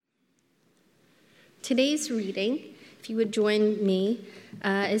Today's reading, if you would join me,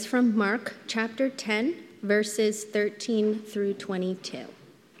 is from Mark chapter 10, verses 13 through 22.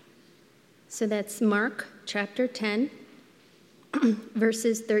 So that's Mark chapter 10,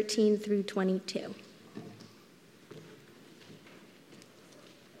 verses 13 through 22.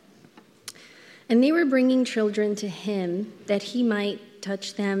 And they were bringing children to him that he might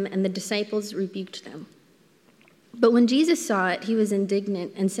touch them, and the disciples rebuked them. But when Jesus saw it, he was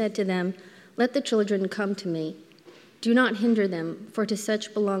indignant and said to them, "Let the children come to me. Do not hinder them, for to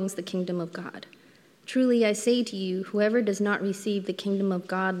such belongs the kingdom of God. Truly I say to you, whoever does not receive the kingdom of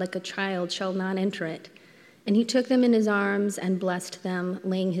God like a child shall not enter it." And he took them in his arms and blessed them,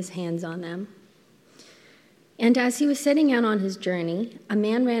 laying his hands on them. And as he was setting out on his journey, a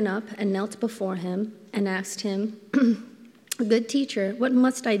man ran up and knelt before him and asked him, "Good teacher, what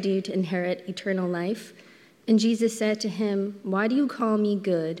must I do to inherit eternal life?" And Jesus said to him, "Why do you call me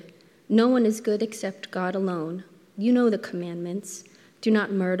good? No one is good except God alone. You know the commandments. Do not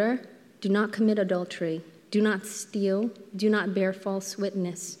murder. Do not commit adultery. Do not steal. Do not bear false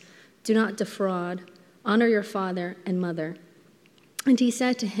witness. Do not defraud. Honor your father and mother." And he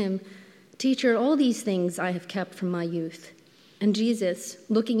said to him, "Teacher, all these things I have kept from my youth." And Jesus,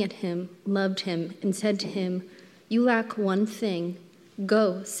 looking at him, loved him and said to him, "You lack one thing.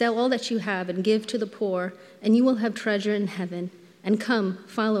 Go, sell all that you have and give to the poor, and you will have treasure in heaven. And come,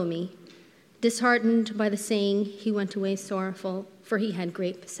 follow me." Disheartened by the saying, he went away sorrowful, for he had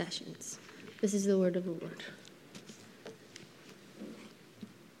great possessions. This is the word of the Lord.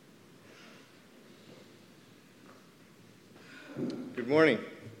 Good morning.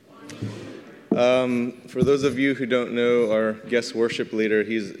 For those of you who don't know our guest worship leader,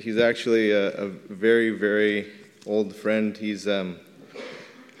 he's actually a very, very old friend.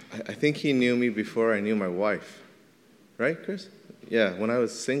 I think he knew me before I knew my wife. Right, Chris? Yeah, when I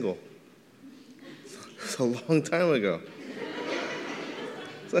was single. It's a long time ago.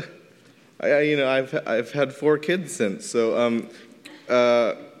 So, I've had 4 kids since. So,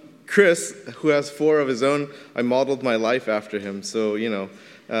 Chris, who has 4 of his own, I modeled my life after him. So,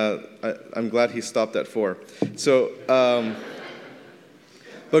 I'm glad he stopped at 4. So,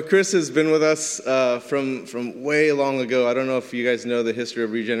 but Chris has been with us from way long ago. I don't know if you guys know the history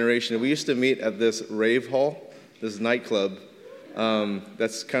of Regeneration. We used to meet at this rave hall, this nightclub.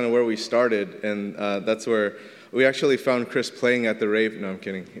 That's kind of where we started, and that's where we actually found Chris playing at the rave. No, I'm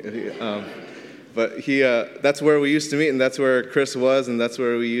kidding. But that's where we used to meet, and that's where Chris was, and that's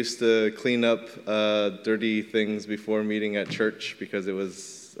where we used to clean up dirty things before meeting at church, because it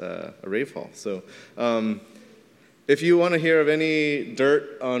was a rave hall. So if you want to hear of any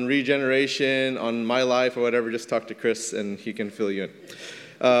dirt on Regeneration, on my life or whatever, just talk to Chris, and he can fill you in.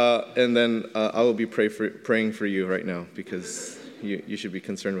 And then I will be praying for you right now, because you should be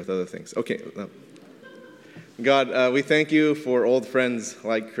concerned with other things. Okay. God, we thank you for old friends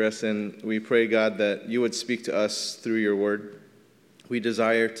like Chris, and we pray, God, that you would speak to us through your word. We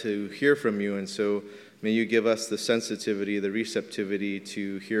desire to hear from you, and so may you give us the sensitivity, the receptivity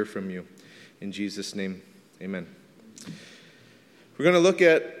to hear from you. In Jesus' name, amen. We're going to look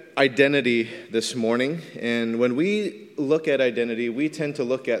at identity this morning, and when we look at identity, we tend to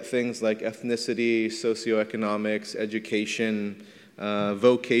look at things like ethnicity, socioeconomics, education,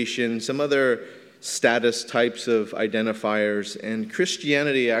 vocation, some other status types of identifiers. And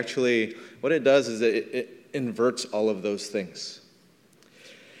Christianity actually, what it does is it inverts all of those things.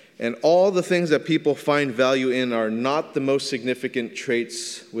 And all the things that people find value in are not the most significant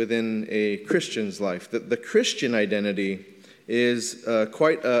traits within a Christian's life. The Christian identity is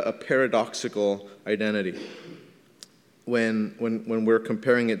quite a paradoxical identity when we're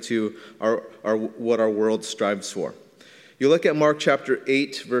comparing it to what our world strives for. You look at Mark chapter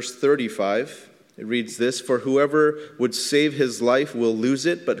 8, verse 35. It reads this: "For whoever would save his life will lose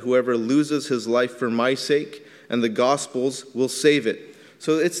it, but whoever loses his life for my sake and the gospel's will save it."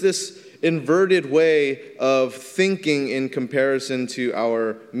 So it's this inverted way of thinking in comparison to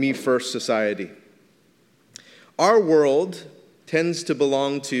our me-first society. Our world tends to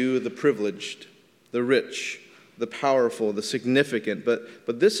belong to the privileged, the rich, the powerful, the significant.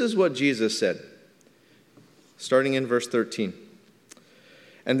 But this is what Jesus said, starting in verse 13.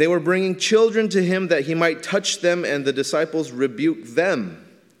 "And they were bringing children to him that he might touch them, and the disciples rebuked them.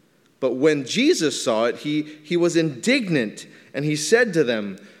 But when Jesus saw it, he was indignant, and he said to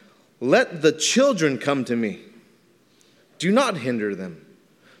them, 'Let the children come to me. Do not hinder them,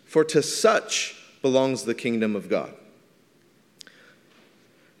 for to such belongs the kingdom of God.'"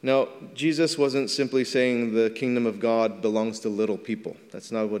 Now, Jesus wasn't simply saying the kingdom of God belongs to little people.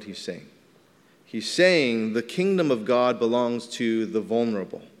 That's not what he's saying. He's saying the kingdom of God belongs to the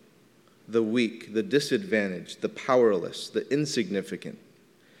vulnerable, the weak, the disadvantaged, the powerless, the insignificant.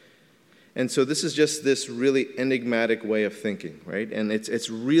 And so this is just this really enigmatic way of thinking, right? And it's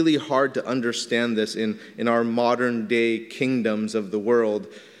really hard to understand this in our modern day kingdoms of the world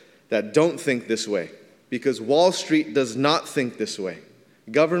that don't think this way. Because Wall Street does not think this way.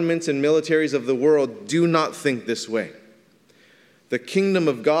 Governments and militaries of the world do not think this way. The kingdom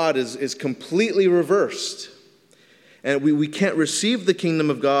of God is completely reversed. And we can't receive the kingdom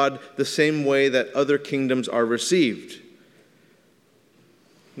of God the same way that other kingdoms are received.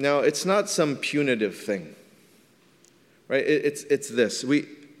 Now, it's not some punitive thing, right? It's this.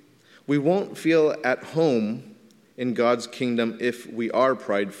 We won't feel at home in God's kingdom if we are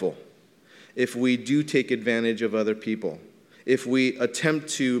prideful, if we do take advantage of other people, if we attempt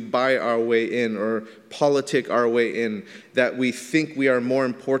to buy our way in or politic our way in, that we think we are more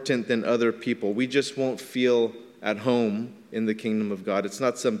important than other people. We just won't feel at home in the kingdom of God. It's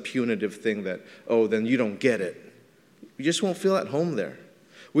not some punitive thing that, oh, then you don't get it. You just won't feel at home there.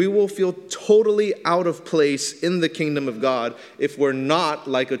 We will feel totally out of place in the kingdom of God if we're not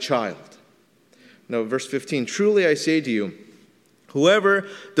like a child. Now, verse 15, truly I say to you, whoever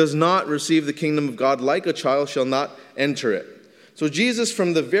does not receive the kingdom of God like a child shall not enter it. So Jesus,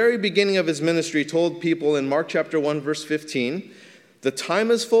 from the very beginning of his ministry, told people in Mark chapter 1, verse 15, the time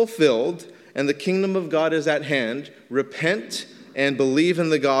is fulfilled and the kingdom of God is at hand. Repent and believe in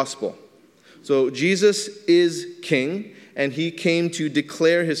the gospel. So Jesus is king. And he came to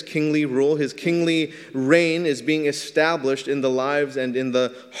declare his kingly rule. His kingly reign is being established in the lives and in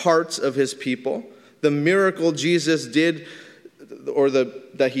the hearts of his people. The miracle Jesus did,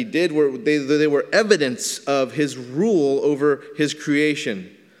 that he did, they were evidence of his rule over his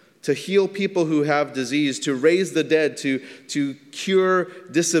creation. To heal people who have disease, to raise the dead, to cure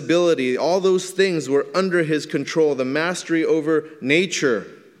disability. All those things were under his control. The mastery over nature.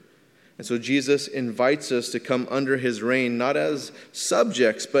 And so Jesus invites us to come under his reign, not as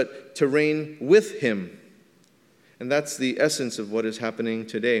subjects, but to reign with him. And that's the essence of what is happening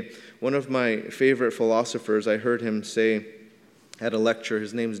today. One of my favorite philosophers, I heard him say at a lecture,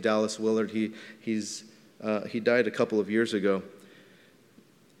 his name's Dallas Willard. He died a couple of years ago.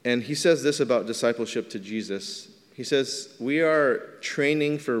 And he says this about discipleship to Jesus. He says, we are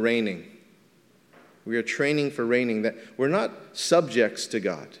training for reigning. We are training for reigning. That we're not subjects to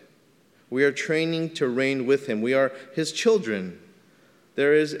God. We are training to reign with him. We are his children.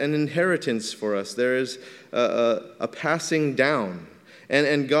 There is an inheritance for us. There is a passing down.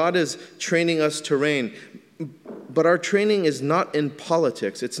 And God is training us to reign. But our training is not in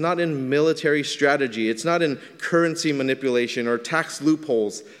politics. It's not in military strategy. It's not in currency manipulation or tax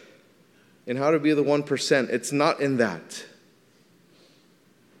loopholes. In how to be the 1%. It's not in that.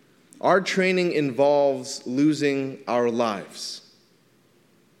 Our training involves losing our lives.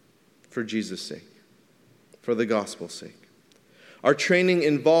 For Jesus' sake, for the gospel's sake. Our training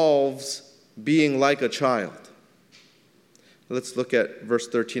involves being like a child. Let's look at verse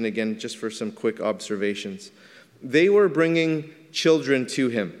 13 again, just for some quick observations. They were bringing children to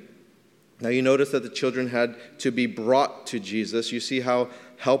him. Now you notice that the children had to be brought to Jesus. You see how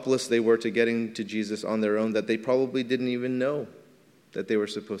helpless they were to getting to Jesus on their own, that they probably didn't even know that they were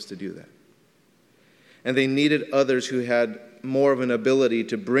supposed to do that. And they needed others who had more of an ability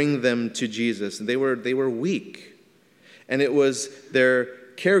to bring them to Jesus. They were weak. And it was their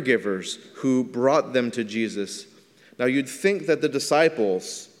caregivers who brought them to Jesus. Now you'd think that the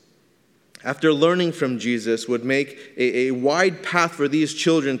disciples, after learning from Jesus, would make a wide path for these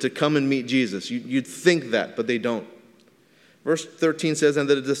children to come and meet Jesus. You'd think that, but they don't. Verse 13 says, and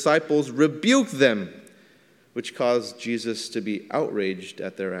the disciples rebuked them, which caused Jesus to be outraged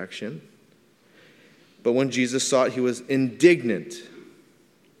at their action. But when Jesus saw it, he was indignant.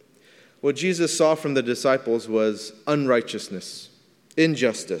 What Jesus saw from the disciples was unrighteousness,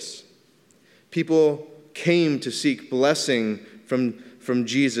 injustice. People came to seek blessing from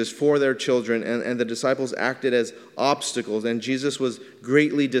Jesus for their children, and the disciples acted as obstacles. And Jesus was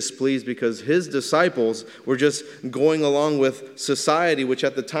greatly displeased because his disciples were just going along with society, which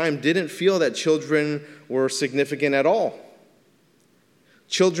at the time didn't feel that children were significant at all.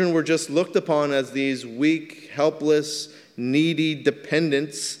 Children were just looked upon as these weak, helpless, needy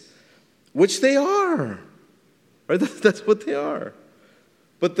dependents, which they are. Right? That's what they are.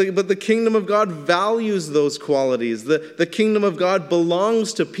 But the kingdom of God values those qualities. The kingdom of God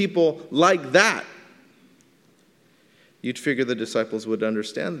belongs to people like that. You'd figure the disciples would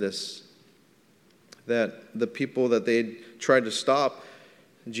understand this, that the people that they'd tried to stop,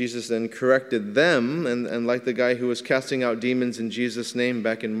 Jesus then corrected them, and like the guy who was casting out demons in Jesus' name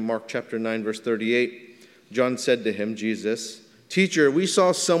back in Mark chapter 9, verse 38, John said to him, Jesus, Teacher, we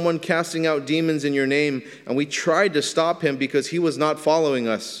saw someone casting out demons in your name, and we tried to stop him because he was not following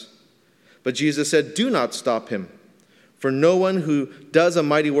us. But Jesus said, do not stop him. For no one who does a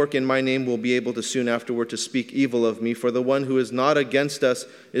mighty work in my name will be able to soon afterward to speak evil of me, for the one who is not against us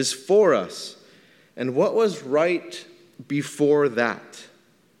is for us. And what was right before that?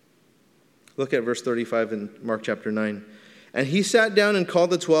 Look at verse 35 in Mark chapter 9. And he sat down and called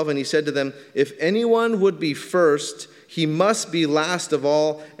the 12, and he said to them, if anyone would be first, he must be last of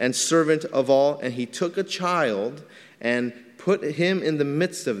all and servant of all. And he took a child and put him in the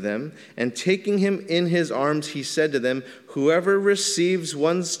midst of them, and taking him in his arms, he said to them, whoever receives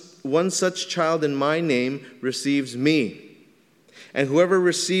one such child in my name receives me. And whoever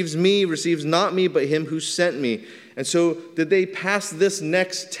receives me receives not me, but him who sent me. And so did they pass this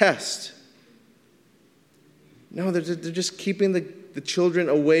next test? No, they're just keeping the children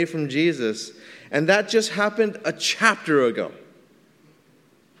away from Jesus. And that just happened a chapter ago.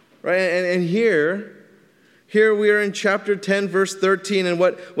 Right? And here we are in chapter 10, verse 13. And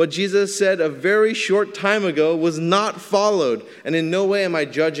what Jesus said a very short time ago was not followed. And in no way am I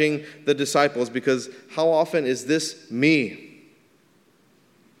judging the disciples, because how often is this me?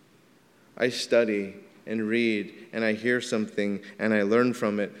 I study and read, and I hear something, and I learn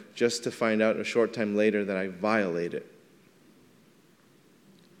from it, just to find out a short time later that I violate it.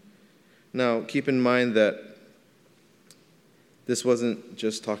 Now, keep in mind that this wasn't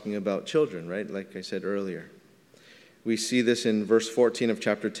just talking about children, right? Like I said earlier. We see this in verse 14 of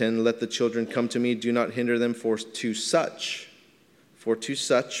chapter 10. Let the children come to me, do not hinder them, for to such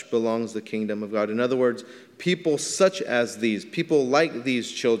belongs the kingdom of God. In other words, people such as these, people like these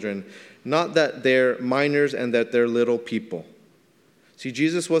children, not that they're minors and that they're little people. See,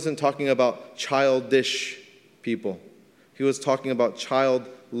 Jesus wasn't talking about childish people. He was talking about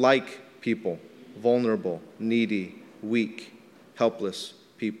childlike people, vulnerable, needy, weak, helpless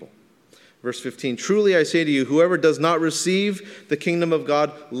people. Verse 15, truly I say to you, whoever does not receive the kingdom of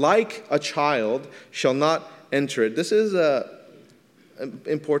God like a child shall not enter it. This is an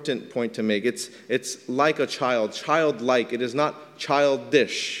important point to make. It's like a child, childlike. It is not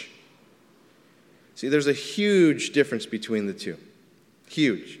childish. See, there's a huge difference between the two.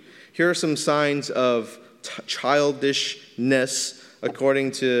 Huge. Here are some signs of childishness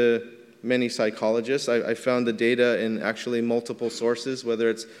according to many psychologists. I found the data in actually multiple sources,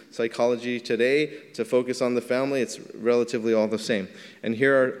 whether it's Psychology Today, to Focus on the Family, it's relatively all the same. And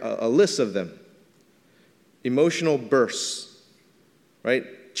here are a list of them. Emotional bursts, right?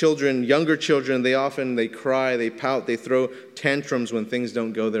 Children, younger children, they cry, they pout, they throw tantrums when things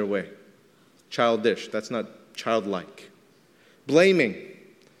don't go their way. Childish, that's not childlike. Blaming.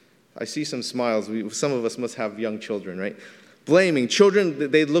 I see some smiles. Some of us must have young children, right? Blaming.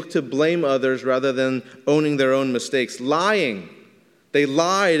 Children, they look to blame others rather than owning their own mistakes. Lying. They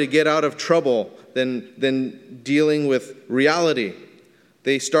lie to get out of trouble than dealing with reality.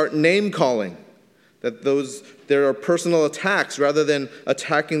 They start name-calling. There are personal attacks rather than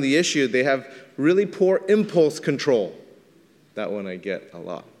attacking the issue. They have really poor impulse control. That one I get a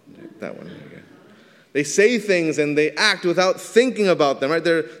lot. That one I get. They say things and they act without thinking about them, right?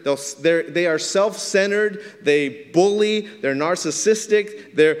 They are self-centered, they bully, they're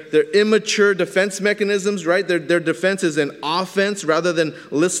narcissistic, they're immature defense mechanisms, right? Their defense is an offense rather than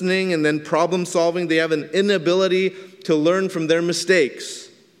listening and then problem solving. They have an inability to learn from their mistakes.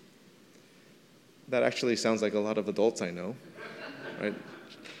 That actually sounds like a lot of adults I know, right?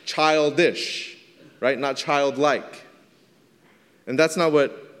 Childish, right? Not childlike. And that's not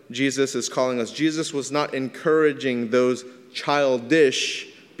what Jesus is calling us. Jesus was not encouraging those childish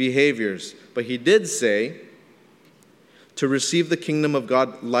behaviors, but he did say to receive the kingdom of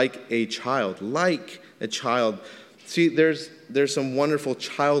God like a child, like a child. See, there's some wonderful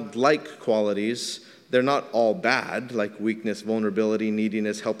childlike qualities. They're not all bad, like weakness, vulnerability,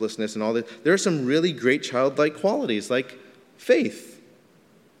 neediness, helplessness, and all that. There are some really great childlike qualities, like faith.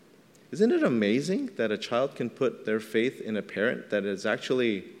 Isn't it amazing that a child can put their faith in a parent that is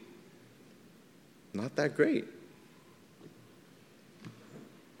actually not that great?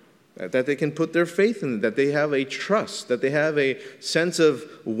 That they can put their faith in, that they have a trust, that they have a sense of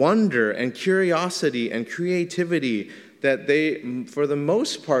wonder and curiosity and creativity, that they, for the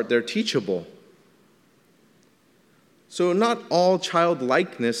most part, they're teachable. So not all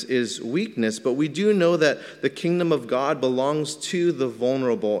childlikeness is weakness, but we do know that the kingdom of God belongs to the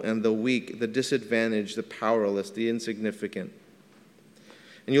vulnerable and the weak, the disadvantaged, the powerless, the insignificant.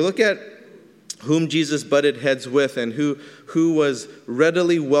 And you look at whom Jesus butted heads with and who was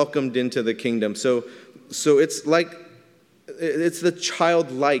readily welcomed into the kingdom. So it's like it's the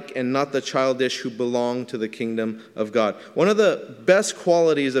childlike and not the childish who belong to the kingdom of God. One of the best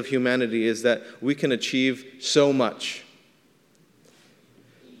qualities of humanity is that we can achieve so much.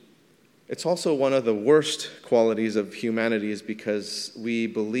 It's also one of the worst qualities of humanity is because we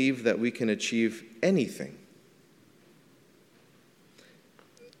believe that we can achieve anything.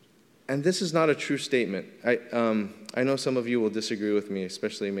 And this is not a true statement. I know some of you will disagree with me,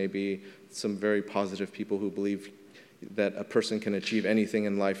 especially maybe some very positive people who believe that a person can achieve anything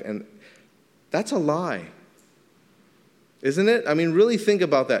in life. And that's a lie. Isn't it? I mean, really think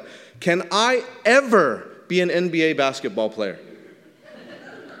about that. Can I ever be an NBA basketball player?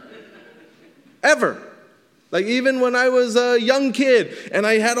 Ever. Like even when I was a young kid and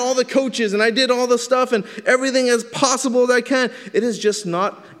I had all the coaches and I did all the stuff and everything as possible as I can, it is just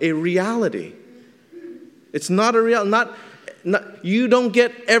not a reality. It's not a reality. You don't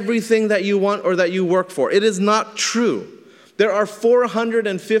get everything that you want or that you work for. It is not true. There are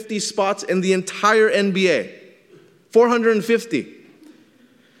 450 spots in the entire NBA. 450.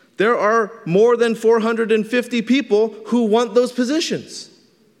 There are more than 450 people who want those positions.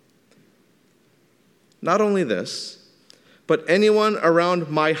 Not only this, but anyone around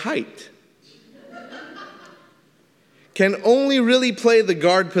my height can only really play the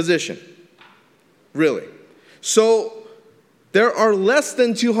guard position. Really. So there are less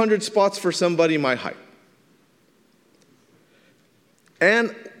than 200 spots for somebody my height.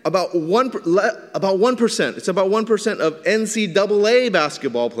 And about 1%, it's about 1% of NCAA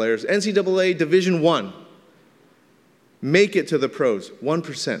basketball players, NCAA Division I, make it to the pros.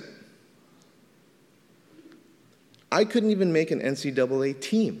 1%. I couldn't even make an NCAA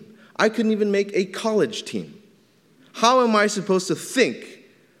team. I couldn't even make a college team. How am I supposed to think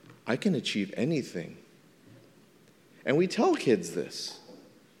I can achieve anything? And we tell kids this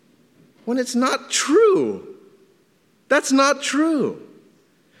when it's not true. That's not true.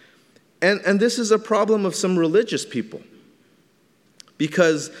 And this is a problem of some religious people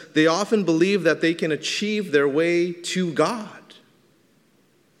because they often believe that they can achieve their way to God.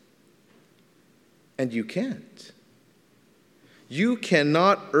 And you can't. You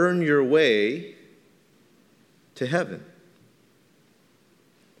cannot earn your way to heaven.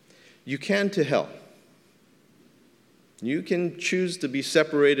 You can to hell. You can choose to be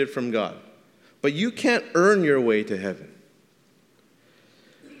separated from God, but you can't earn your way to heaven.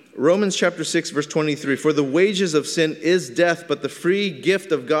 Romans chapter 6, verse 23, for the wages of sin is death, but the free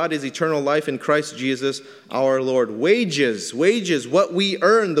gift of God is eternal life in Christ Jesus our Lord. Wages, what we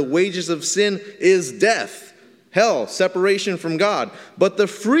earn, the wages of sin is death. Hell, separation from God. But the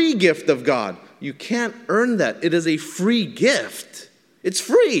free gift of God, you can't earn that. It is a free gift. It's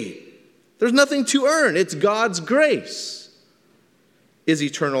free. There's nothing to earn. It's God's grace. Is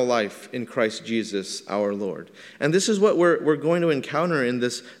eternal life in Christ Jesus our Lord. And this is what we're going to encounter in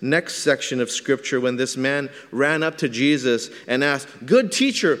this next section of Scripture when this man ran up to Jesus and asked, "Good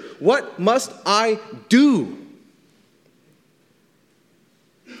teacher, what must I do?"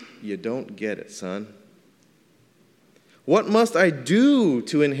 You don't get it, son. What must I do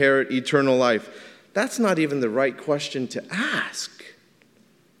to inherit eternal life? That's not even the right question to ask.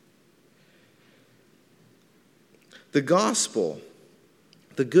 The gospel,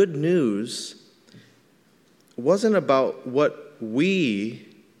 the good news, wasn't about what we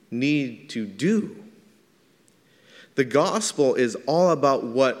need to do. The gospel is all about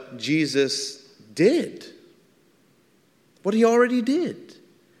what Jesus did, what he already did.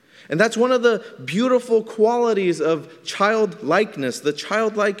 And that's one of the beautiful qualities of childlikeness, the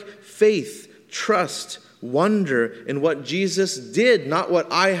childlike faith, trust, wonder in what Jesus did, not what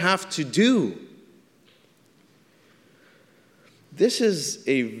I have to do. This is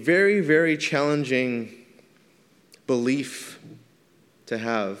a very, very challenging belief to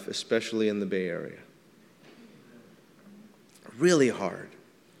have, especially in the Bay Area. Really hard,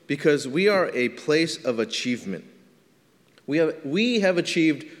 because we are a place of achievement. We have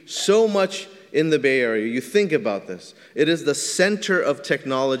achieved so much in the Bay Area. You think about this. It is the center of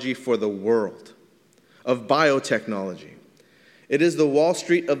technology for the world, of biotechnology. It is the Wall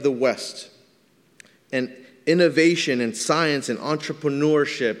Street of the West. And innovation and science and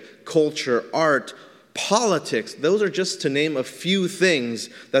entrepreneurship, culture, art, politics, those are just to name a few things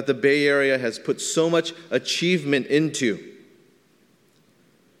that the Bay Area has put so much achievement into.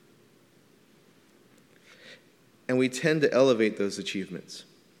 And we tend to elevate those achievements.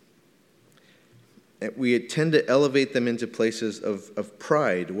 And we tend to elevate them into places of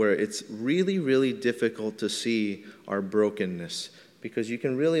pride where it's really, really difficult to see our brokenness because you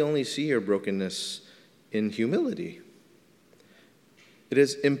can really only see your brokenness in humility. It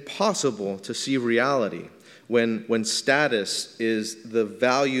is impossible to see reality when status is the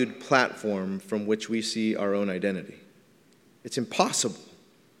valued platform from which we see our own identity. It's impossible.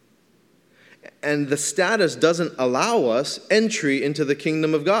 And the status doesn't allow us entry into the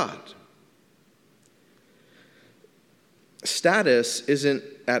kingdom of God. Status isn't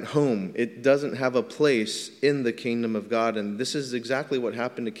at home. It doesn't have a place in the kingdom of God. And this is exactly what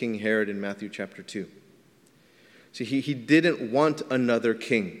happened to King Herod in Matthew chapter 2. See, he didn't want another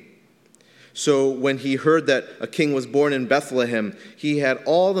king. So when he heard that a king was born in Bethlehem, he had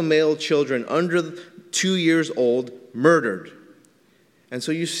all the male children under 2 years old murdered. And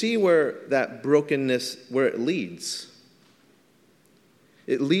so you see where that brokenness, where it leads.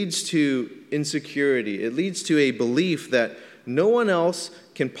 It leads to insecurity. It leads to a belief that no one else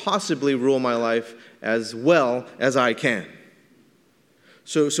can possibly rule my life as well as I can.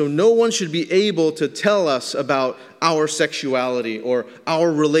 So no one should be able to tell us about our sexuality or our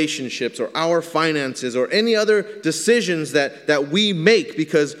relationships or our finances or any other decisions that we make,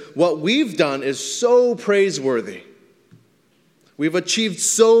 because what we've done is so praiseworthy. We've achieved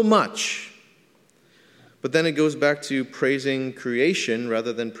so much. But then it goes back to praising creation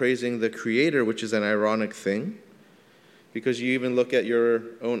rather than praising the Creator, which is an ironic thing. Because you even look at your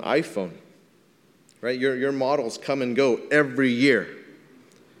own iPhone, right? Your models come and go every year.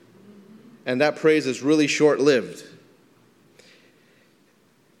 And that praise is really short-lived.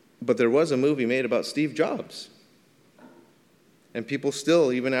 But there was a movie made about Steve Jobs. And people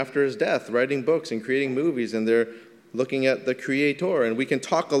still, even after his death, writing books and creating movies, and they're looking at the Creator. And we can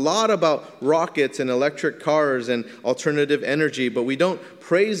talk a lot about rockets and electric cars and alternative energy, but we don't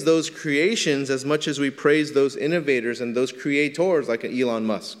praise those creations as much as we praise those innovators and those creators like Elon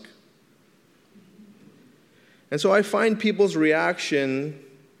Musk. And so I find people's reaction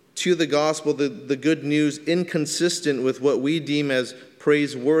to the gospel, the good news, inconsistent with what we deem as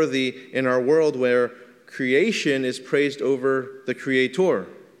praiseworthy in our world, where creation is praised over the Creator.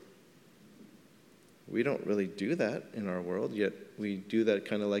 We don't really do that in our world, yet we do that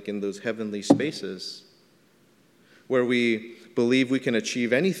kind of like in those heavenly spaces where we believe we can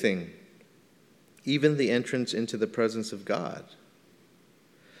achieve anything, even the entrance into the presence of God.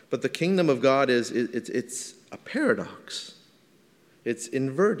 But the kingdom of God it's a paradox. It's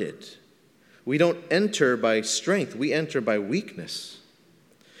inverted. We don't enter by strength, we enter by weakness.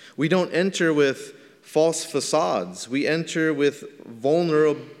 We don't enter with false facades. We enter with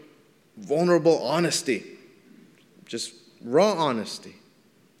vulnerable honesty, just raw honesty.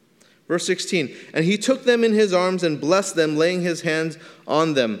 Verse 16, and he took them in his arms and blessed them, laying his hands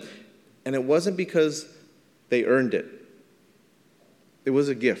on them. And it wasn't because they earned it. It was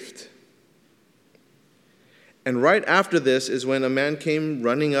a gift. And right after this is when a man came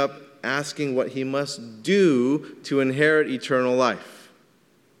running up asking what he must do to inherit eternal life.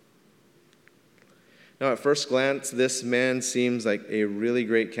 Now, at first glance, this man seems like a really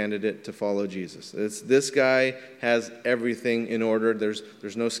great candidate to follow Jesus. This guy has everything in order.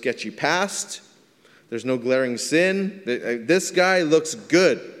 There's no sketchy past. There's no glaring sin. This guy looks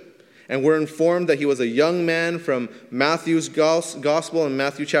good. And we're informed that he was a young man from Matthew's gospel in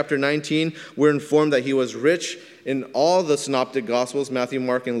Matthew chapter 19. We're informed that he was rich in all the synoptic gospels, Matthew,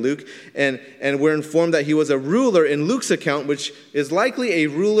 Mark, and Luke. And we're informed that he was a ruler in Luke's account, which is likely a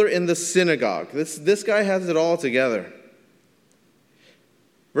ruler in the synagogue. This guy has it all together.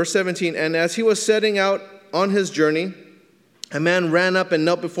 Verse 17, and as he was setting out on his journey, a man ran up and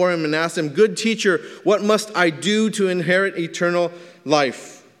knelt before him and asked him, "Good teacher, what must I do to inherit eternal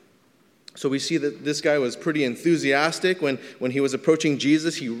life?" So we see that this guy was pretty enthusiastic when he was approaching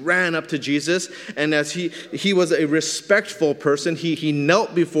Jesus. He ran up to Jesus, and as he was a respectful person, he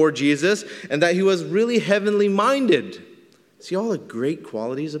knelt before Jesus, and that he was really heavenly minded. See all the great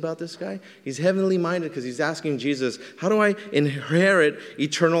qualities about this guy? He's heavenly minded because he's asking Jesus, how do I inherit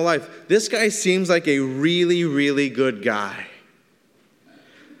eternal life? This guy seems like a really, really good guy.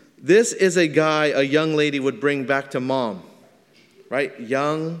 This is a guy a young lady would bring back to mom, right?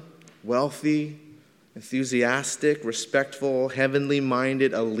 Young, wealthy, enthusiastic, respectful, heavenly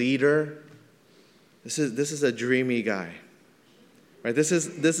minded, a leader. This is a dreamy guy. Right? This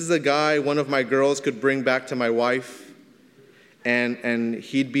is a guy one of my girls could bring back to my wife, and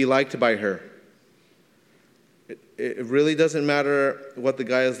he'd be liked by her. It really doesn't matter what the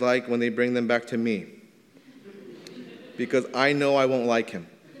guy is like when they bring them back to me, because I know I won't like him.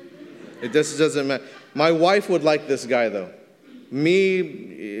 It just doesn't matter. My wife would like this guy though.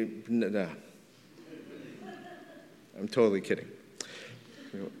 Me, no. I'm totally kidding.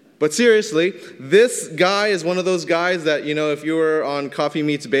 But seriously, this guy is one of those guys that, if you were on Coffee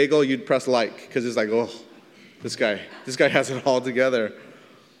Meets Bagel, you'd press like, because it's like, oh, this guy has it all together.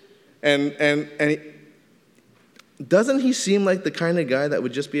 And doesn't he seem like the kind of guy that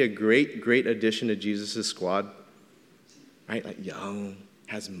would just be a great, great addition to Jesus' squad? Right? Like young,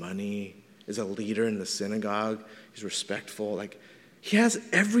 has money, is a leader in the synagogue, he's respectful. Like, he has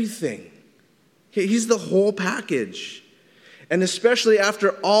everything. He's the whole package. And especially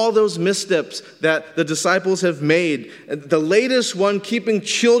after all those missteps that the disciples have made, the latest one keeping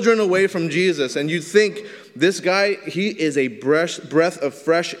children away from Jesus, and you think this guy, he is a breath of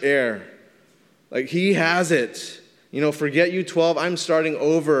fresh air. Like, he has it. You know, forget you 12, I'm starting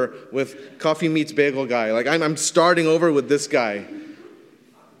over with Coffee Meets Bagel guy. Like, I'm starting over with this guy.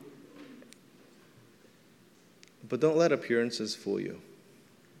 But don't let appearances fool you.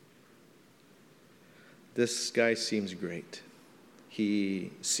 This guy seems great.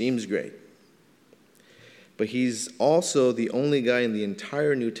 He seems great. But he's also the only guy in the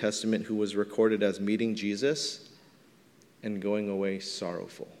entire New Testament who was recorded as meeting Jesus and going away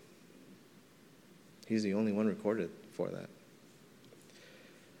sorrowful. He's the only one recorded for that.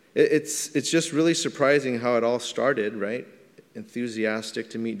 It's just really surprising how it all started, right? Enthusiastic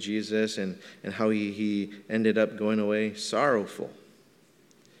to meet Jesus and how he ended up going away sorrowful.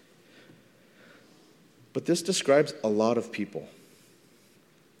 But this describes a lot of people,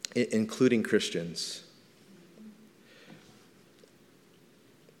 including Christians.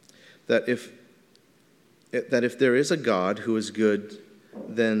 That if there is a God who is good,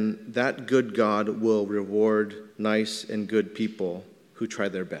 then that good God will reward nice and good people who try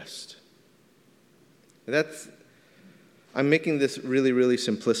their best. I'm making this really, really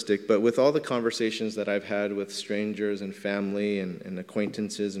simplistic, but with all the conversations that I've had with strangers and family and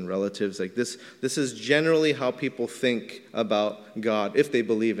acquaintances and relatives, like this is generally how people think about God, if they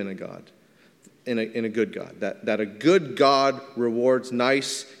believe in a God, in a good God. That a good God rewards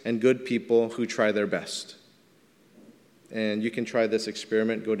nice and good people who try their best. And you can try this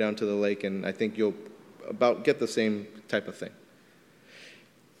experiment, go down to the lake, and I think you'll about get the same type of thing.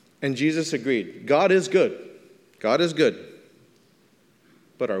 And Jesus agreed. God is good. God is good.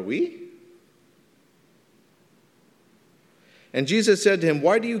 But are we? And Jesus said to him,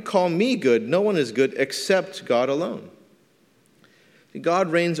 "Why do you call me good? No one is good except God alone."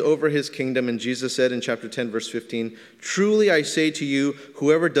 God reigns over his kingdom, and Jesus said in chapter 10, verse 15, "Truly I say to you,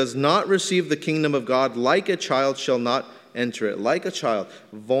 whoever does not receive the kingdom of God like a child shall not enter it." Like a child,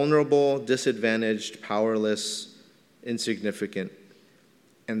 vulnerable, disadvantaged, powerless, insignificant.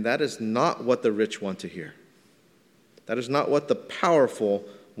 And that is not what the rich want to hear. That is not what the powerful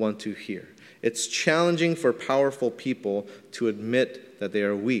want to hear. It's challenging for powerful people to admit that they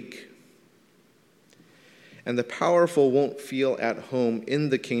are weak. And the powerful won't feel at home in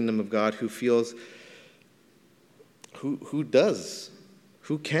the kingdom of God who feels, who does?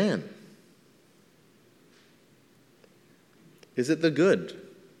 Who can? Is it the good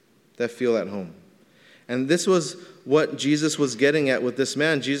that feel at home? And this was what Jesus was getting at with this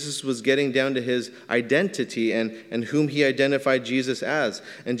man. Jesus was getting down to his identity and whom he identified Jesus as.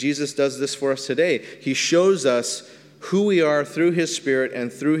 And Jesus does this for us today. He shows us who we are through his Spirit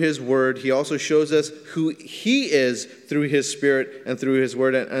and through his word. He also shows us who he is through his Spirit and through his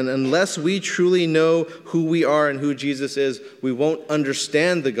word. And unless we truly know who we are and who Jesus is, we won't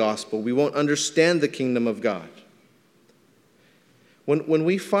understand the gospel. We won't understand the kingdom of God. When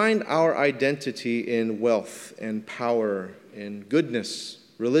we find our identity in wealth and power and goodness,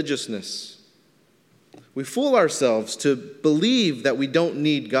 religiousness, we fool ourselves to believe that we don't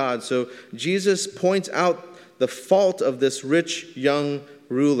need God. So Jesus points out the fault of this rich young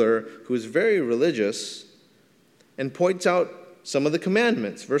ruler who is very religious and points out some of the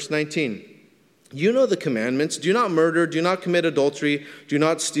commandments. Verse 19, "You know the commandments. Do not murder, do not commit adultery, do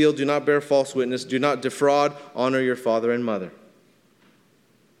not steal, do not bear false witness, do not defraud, honor your father and mother."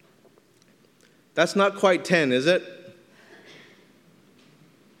 That's not quite 10, is it?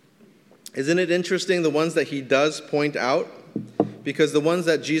 Isn't it interesting the ones that he does point out? Because the ones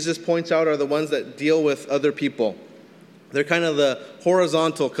that Jesus points out are the ones that deal with other people. They're kind of the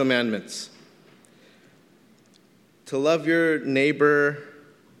horizontal commandments. To love your neighbor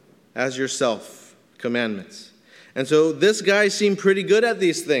as yourself, commandments. And so this guy seemed pretty good at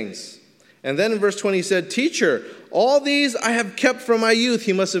these things. And then in verse 20 he said, "Teacher, all these I have kept from my youth."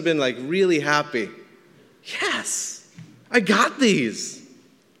 He must have been like really happy. Yes, I got these.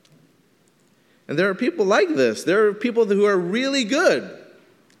 And there are people like this. There are people who are really good.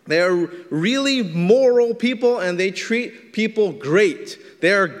 They are really moral people and they treat people great.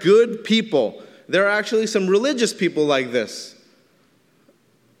 They are good people. There are actually some religious people like this.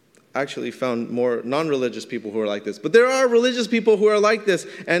 I actually found more non-religious people who are like this. But there are religious people who are like this.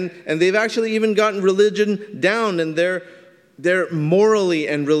 And they've actually even gotten religion down. And they're morally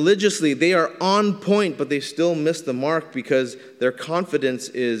and religiously, they are on point, but they still miss the mark because their confidence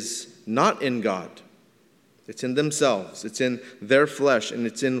is not in God. It's in themselves. It's in their flesh, and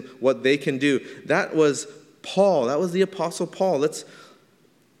it's in what they can do. That was Paul. That was the Apostle Paul.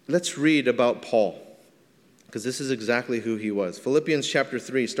 Let's read about Paul, because this is exactly who he was. Philippians chapter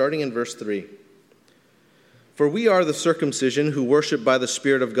 3, starting in verse 3. For we are the circumcision who worship by the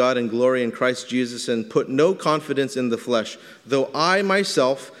Spirit of God and glory in Christ Jesus and put no confidence in the flesh, though I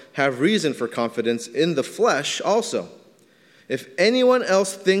myself have reason for confidence in the flesh also. If anyone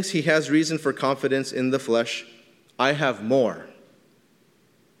else thinks he has reason for confidence in the flesh, I have more.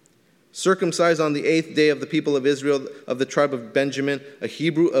 Circumcised on the 8th day of the people of Israel, of the tribe of Benjamin, a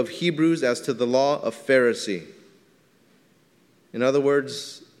Hebrew of Hebrews, as to the law, a Pharisee. In other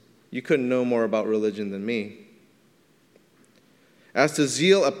words, you couldn't know more about religion than me. As to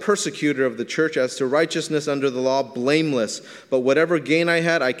zeal, a persecutor of the church. As to righteousness under the law, blameless. But whatever gain I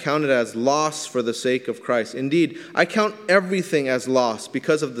had, I counted as loss for the sake of Christ. Indeed, I count everything as loss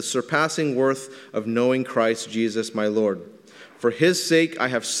because of the surpassing worth of knowing Christ Jesus my Lord. For his sake I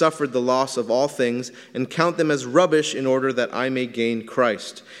have suffered the loss of all things and count them as rubbish in order that I may gain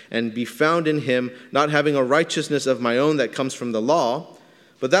Christ and be found in him, not having a righteousness of my own that comes from the law,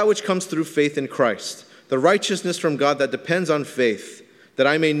 but that which comes through faith in Christ, the righteousness from God that depends on faith, that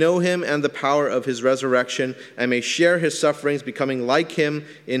I may know him and the power of his resurrection, and may share his sufferings, becoming like him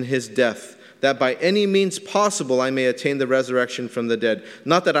in his death, that by any means possible I may attain the resurrection from the dead.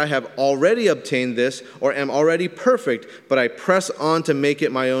 Not that I have already obtained this or am already perfect, but I press on to make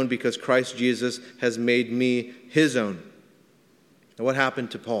it my own because Christ Jesus has made me his own. And what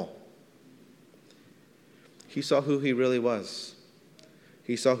happened to Paul? He saw who he really was.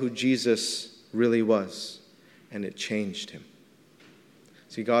 He saw who Jesus really was, and it changed him.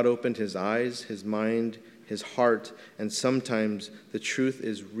 See, God opened his eyes, his mind, his heart, and sometimes the truth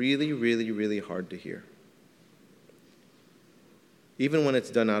is really, really, really hard to hear, even when it's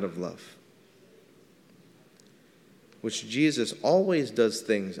done out of love, which Jesus always does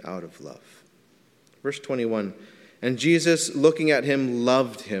things out of love. Verse 21, and Jesus, looking at him,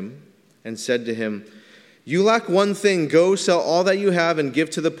 loved him and said to him, you lack one thing. Go sell all that you have and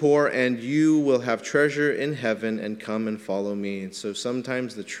give to the poor, and you will have treasure in heaven, and come and follow me. And so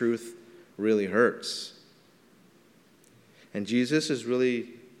sometimes the truth really hurts. And Jesus is really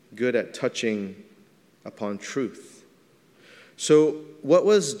good at touching upon truth. So what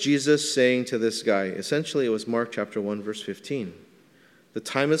was Jesus saying to this guy? Essentially, it was Mark chapter 1, verse 15. The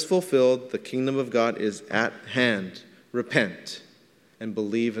time is fulfilled. The kingdom of God is at hand. Repent and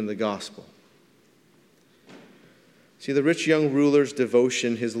believe in the gospel. See, the rich young ruler's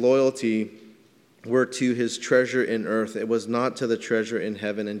devotion, his loyalty, were to his treasure in earth. It was not to the treasure in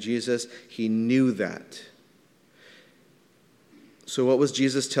heaven. And Jesus, he knew that. So what was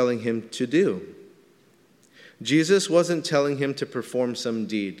Jesus telling him to do? Jesus wasn't telling him to perform some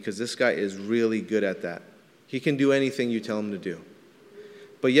deed, because this guy is really good at that. He can do anything you tell him to do.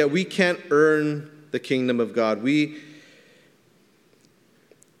 But yet we can't earn the kingdom of God. We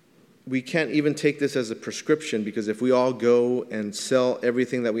can't even take this as a prescription, because if we all go and sell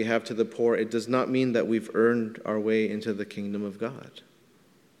everything that we have to the poor, it does not mean that we've earned our way into the kingdom of God.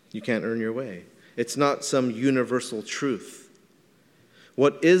 You can't earn your way. It's not some universal truth.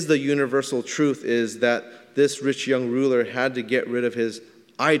 What is the universal truth is that this rich young ruler had to get rid of his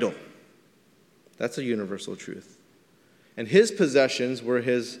idol. That's a universal truth. And his possessions were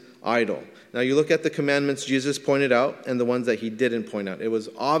his idol. Now you look at the commandments Jesus pointed out and the ones that he didn't point out. It was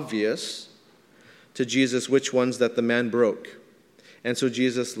obvious to Jesus which ones that the man broke. And so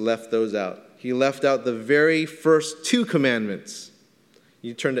Jesus left those out. He left out the very first two commandments.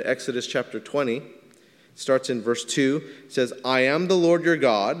 You turn to Exodus chapter 20. It starts in verse 2. It says, I am the Lord your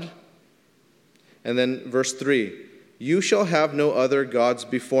God. And then verse 3, you shall have no other gods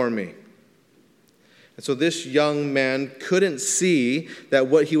before me. And so this young man couldn't see that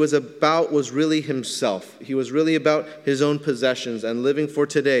what he was about was really himself. He was really about his own possessions and living for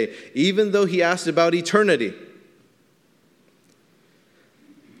today, even though he asked about eternity.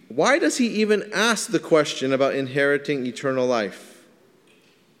 Why does he even ask the question about inheriting eternal life?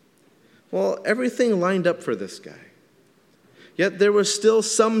 Well, everything lined up for this guy. Yet there was still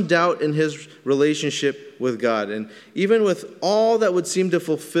some doubt in his relationship with God. And even with all that would seem to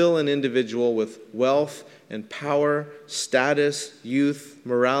fulfill an individual with wealth and power, status, youth,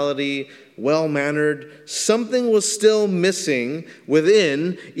 morality, well-mannered, something was still missing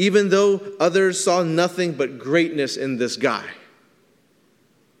within, even though others saw nothing but greatness in this guy.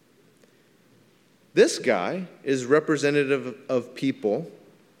 This guy is representative of people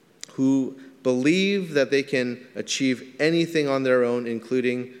who believe that they can achieve anything on their own,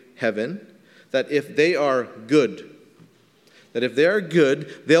 including heaven, that if they are good,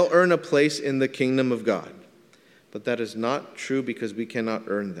 they'll earn a place in the kingdom of God. But that is not true because we cannot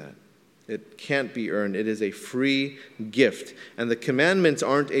earn that. It can't be earned. It is a free gift. And the commandments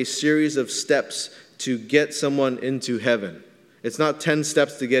aren't a series of steps to get someone into heaven. It's not 10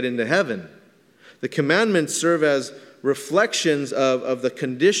 steps to get into heaven. The commandments serve as reflections of the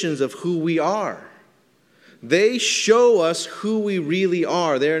conditions of who we are. They show us who we really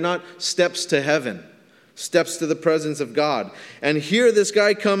are. They are not steps to heaven, steps to the presence of God. And here this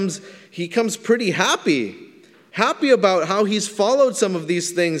guy comes pretty happy about how he's followed some of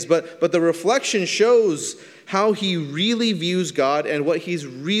these things, but the reflection shows how he really views God and what he's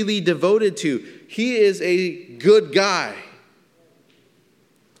really devoted to. He is a good guy,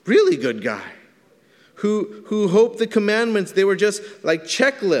 really good guy, who hoped the commandments, they were just like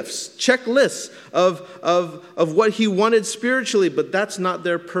checklists of what he wanted spiritually, but that's not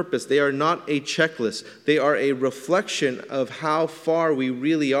their purpose. They are not a checklist. They are a reflection of how far we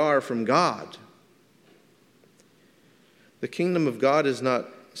really are from God. The kingdom of God is not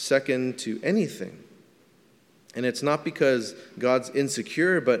second to anything. And it's not because God's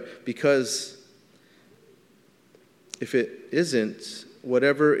insecure, but because if it isn't,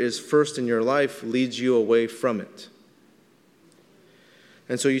 whatever is first in your life leads you away from it.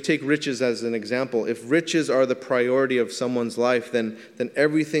 And so you take riches as an example. If riches are the priority of someone's life, then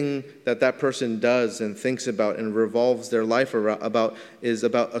everything that person does and thinks about and revolves their life about is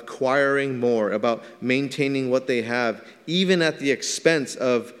about acquiring more, about maintaining what they have, even at the expense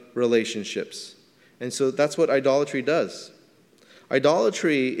of relationships. And so that's what idolatry does.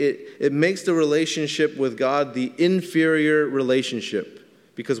 Idolatry, it makes the relationship with God the inferior relationship,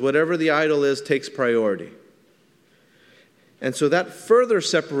 because whatever the idol is takes priority. And so that further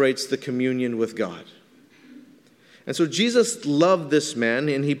separates the communion with God. And so Jesus loved this man,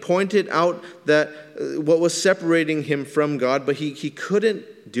 and he pointed out that what was separating him from God, but he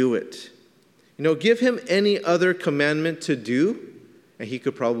couldn't do it. Give him any other commandment to do, and he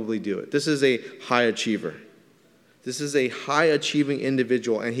could probably do it. This is a high achiever. This is a high-achieving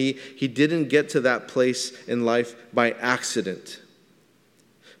individual, and he didn't get to that place in life by accident.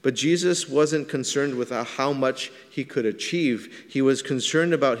 But Jesus wasn't concerned with how much he could achieve. He was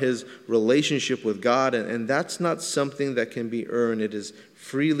concerned about his relationship with God, and that's not something that can be earned. It is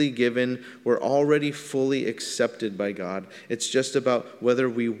freely given. We're already fully accepted by God. It's just about whether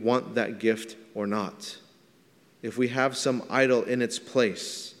we want that gift or not. If we have some idol in its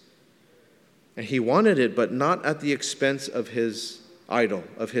place. And he wanted it, but not at the expense of his idol,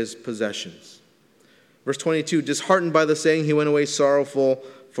 of his possessions. Verse 22, disheartened by the saying, he went away sorrowful,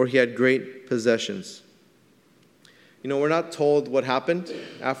 for he had great possessions. We're not told what happened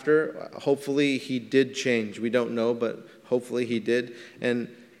after. Hopefully he did change. We don't know, but hopefully he did. And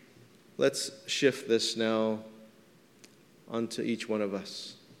let's shift this now onto each one of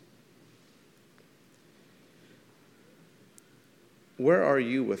us. Where are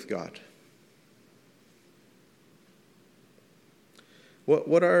you with God?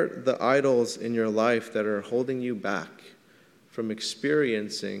 What are the idols in your life that are holding you back from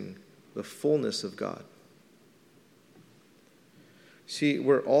experiencing the fullness of God? See,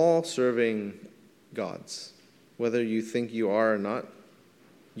 we're all serving gods. Whether you think you are or not,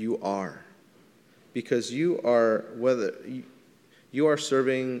 you are. Because whether you are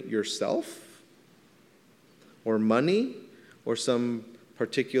serving yourself or money or some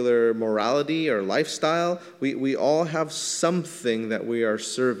particular morality or lifestyle. We all have something that we are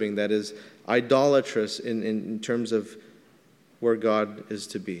serving that is idolatrous in terms of where God is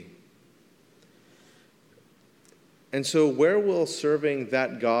to be. And so where will serving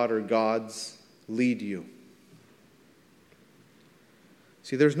that God or gods lead you?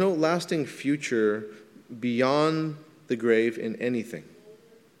 See, there's no lasting future beyond the grave in anything.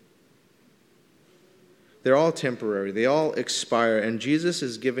 They're all temporary. They all expire. And Jesus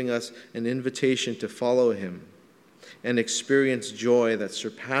is giving us an invitation to follow him and experience joy that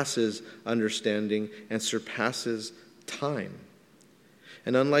surpasses understanding and surpasses time.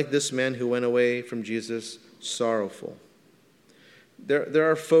 And unlike this man who went away from Jesus sorrowful, there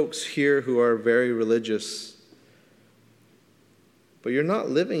are folks here who are very religious, but you're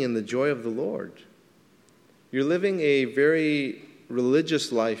not living in the joy of the Lord. You're living a very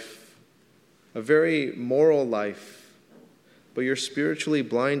religious life, a very moral life, but you're spiritually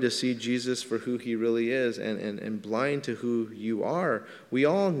blind to see Jesus for who he really is and blind to who you are. We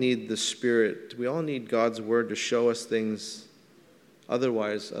all need the Spirit. We all need God's word to show us things.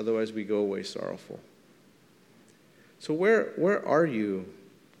 Otherwise we go away sorrowful. So where are you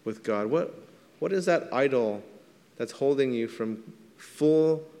with God? What is that idol that's holding you from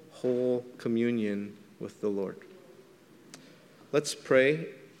full, whole communion with the Lord? Let's pray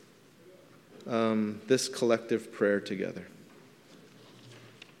this collective prayer together.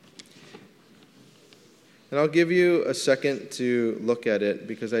 And I'll give you a second to look at it,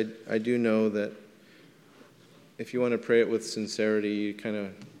 because I do know that if you want to pray it with sincerity, you kind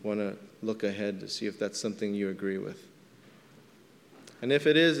of want to look ahead to see if that's something you agree with. And if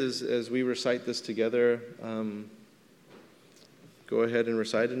it is, as we recite this together, go ahead and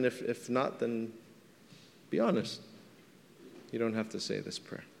recite it. And if not, then be honest. You don't have to say this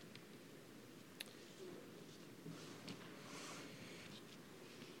prayer.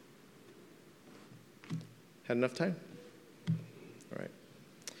 Had enough time? All right.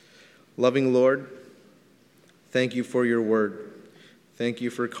 Loving Lord, thank you for your word. Thank you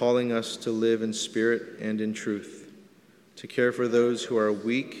for calling us to live in spirit and in truth, to care for those who are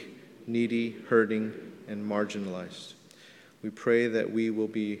weak, needy, hurting, and marginalized. We pray that we will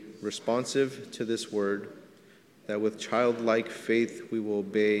be responsive to this word, that with childlike faith we will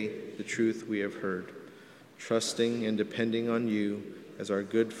obey the truth we have heard, trusting and depending on you as our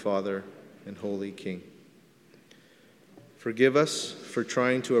good Father and Holy King. Forgive us for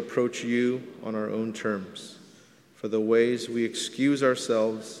trying to approach you on our own terms, for the ways we excuse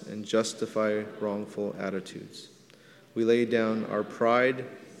ourselves and justify wrongful attitudes. We lay down our pride,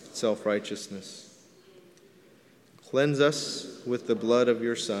 self-righteousness. Cleanse us with the blood of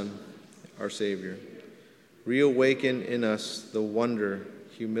your Son, our Savior. Reawaken in us the wonder,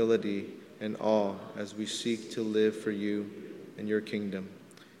 humility, and awe as we seek to live for you and your kingdom.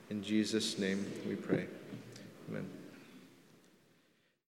 In Jesus' name we pray. Amen.